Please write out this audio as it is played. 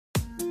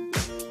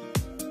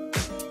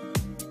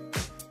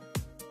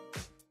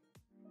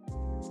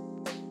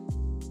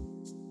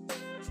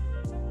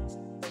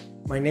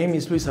My name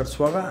is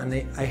Arsuaga and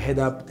I head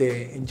up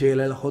the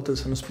JLL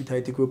Hotels and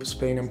Hospitality Group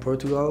Spain and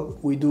Portugal.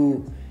 We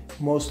do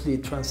mostly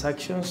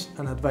transactions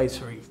and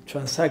advisory.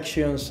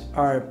 Transactions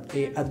are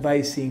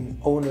advising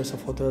owners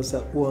of hotels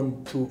that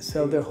want to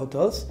sell their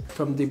hotels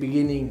from the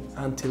beginning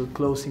until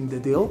closing the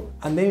deal.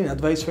 And then in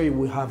advisory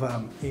we have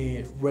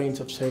a range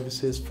of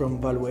services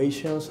from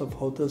valuations of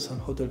hotels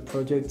and hotel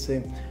projects,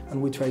 and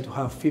we try to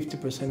have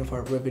 50% of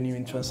our revenue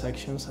in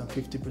transactions and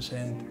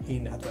 50%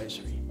 in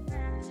advisory.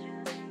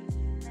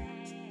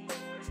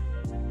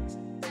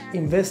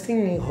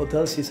 Investing in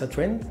hotels is a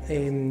trend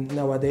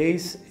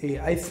nowadays.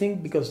 I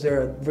think because there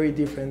are very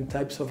different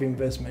types of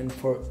investment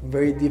for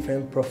very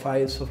different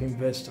profiles of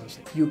investors.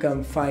 You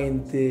can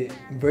find the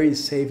very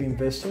safe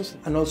investors,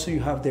 and also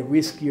you have the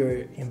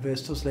riskier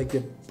investors like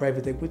the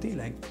private equity,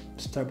 like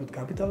Starwood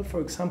Capital,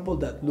 for example,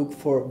 that look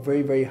for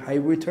very, very high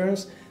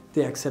returns.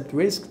 They accept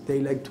risk,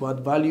 they like to add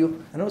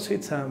value, and also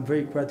it's a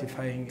very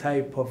gratifying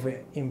type of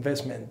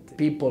investment.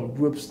 People,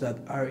 groups that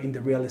are in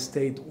the real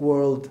estate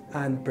world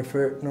and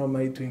prefer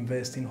normally to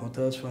invest in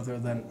hotels rather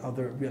than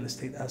other real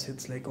estate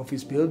assets like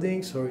office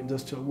buildings or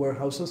industrial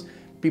warehouses.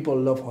 People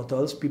love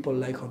hotels, people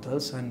like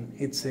hotels, and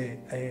it's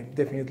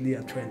definitely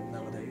a trend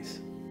nowadays.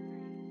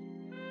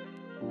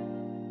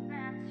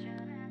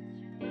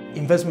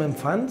 Investment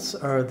funds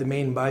are the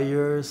main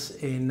buyers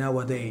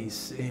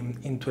nowadays.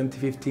 In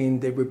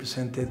 2015, they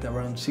represented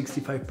around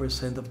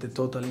 65% of the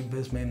total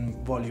investment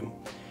volume.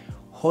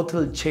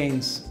 Hotel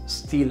chains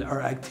still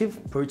are active,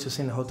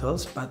 purchasing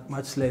hotels, but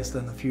much less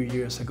than a few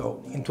years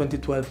ago. In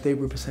 2012, they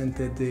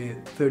represented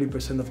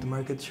 30% of the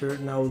market share.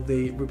 Now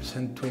they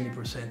represent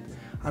 20%.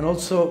 And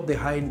also the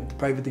high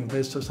private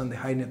investors and the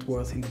high net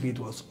worth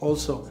individuals,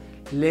 also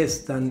less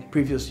than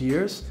previous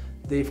years.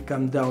 They've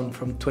come down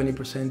from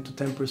 20% to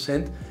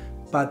 10%,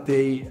 but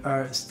they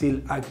are still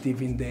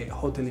active in the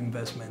hotel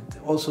investment.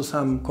 Also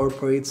some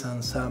corporates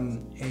and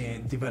some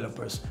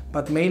developers,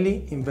 but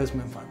mainly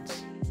investment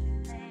funds.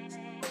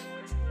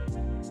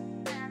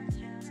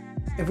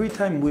 Every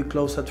time we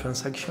close a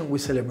transaction, we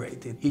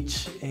celebrate it.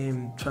 Each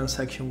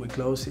transaction we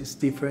close is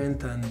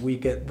different and we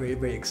get very,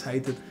 very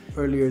excited.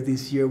 Earlier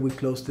this year, we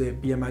closed the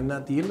Via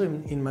Magna deal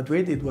in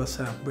Madrid. It was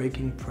a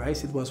breaking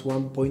price. It was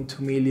 1.2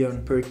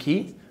 million per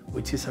key,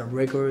 which is a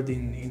record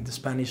in the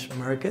Spanish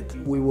market.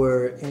 We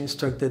were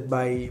instructed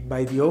by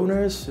the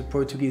owners, a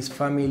Portuguese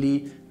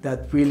family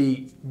that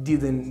really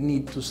didn't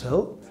need to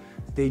sell.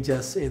 They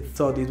just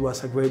thought it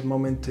was a great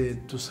moment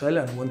to sell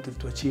and wanted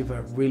to achieve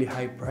a really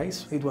high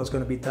price. It was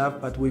going to be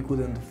tough, but we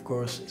couldn't, of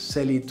course,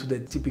 sell it to the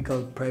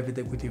typical private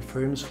equity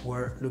firms who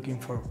are looking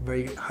for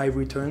very high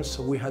returns.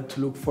 So we had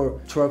to look for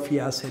trophy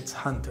assets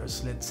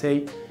hunters, let's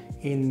say,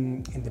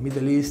 in the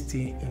Middle East,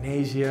 in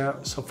Asia.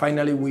 So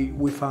finally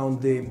we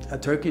found a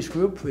Turkish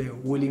group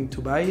willing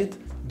to buy it.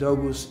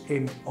 Dogus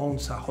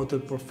owns a hotel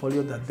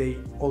portfolio that they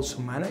also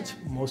manage,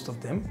 most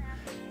of them.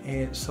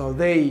 So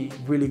they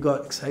really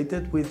got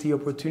excited with the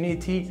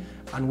opportunity,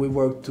 and we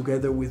worked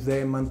together with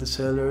them and the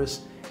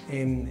sellers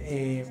and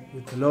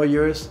with the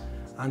lawyers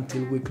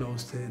until we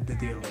closed the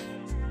deal.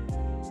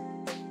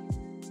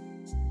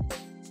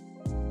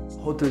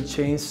 Hotel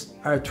chains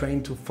are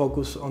trained to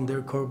focus on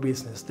their core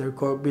business. Their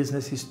core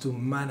business is to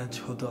manage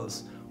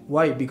hotels.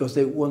 Why? Because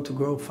they want to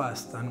grow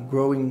fast, and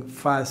growing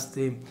fast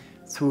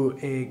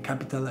through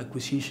capital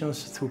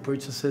acquisitions, through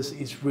purchases,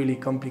 is really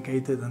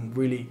complicated and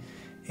really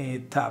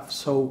tough.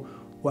 So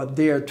what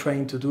they are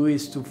trying to do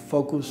is to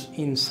focus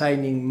in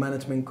signing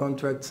management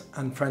contracts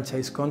and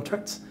franchise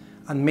contracts,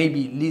 and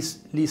maybe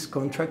lease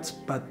contracts,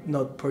 but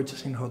not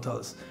purchasing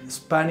hotels.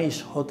 Spanish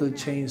hotel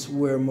chains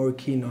were more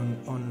keen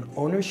on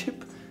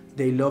ownership.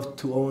 They love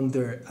to own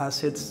their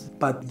assets,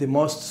 but the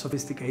most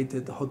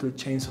sophisticated hotel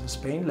chains of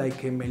Spain,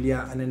 like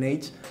Melià and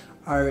NH,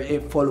 are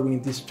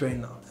following this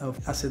trend of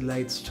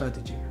asset-light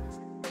strategy.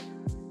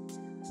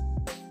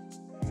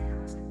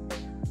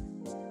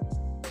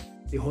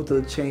 The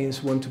hotel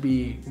chains want to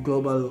be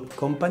global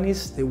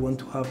companies. They want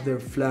to have their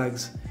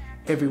flags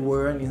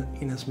everywhere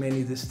in as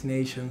many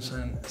destinations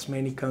and as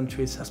many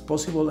countries as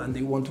possible, and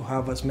they want to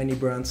have as many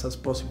brands as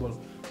possible,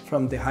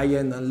 from the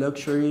high-end and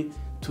luxury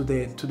to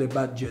the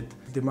budget.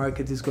 The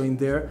market is going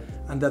there,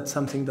 and that's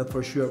something that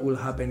for sure will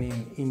happen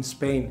in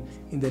Spain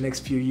in the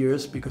next few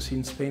years, because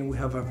in Spain we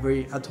have a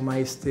very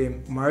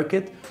atomized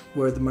market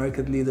where the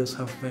market leaders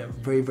have a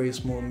very, very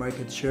small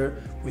market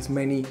share with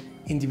many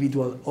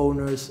individual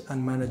owners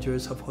and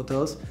managers of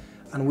hotels,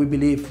 and we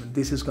believe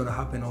this is going to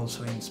happen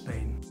also in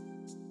Spain.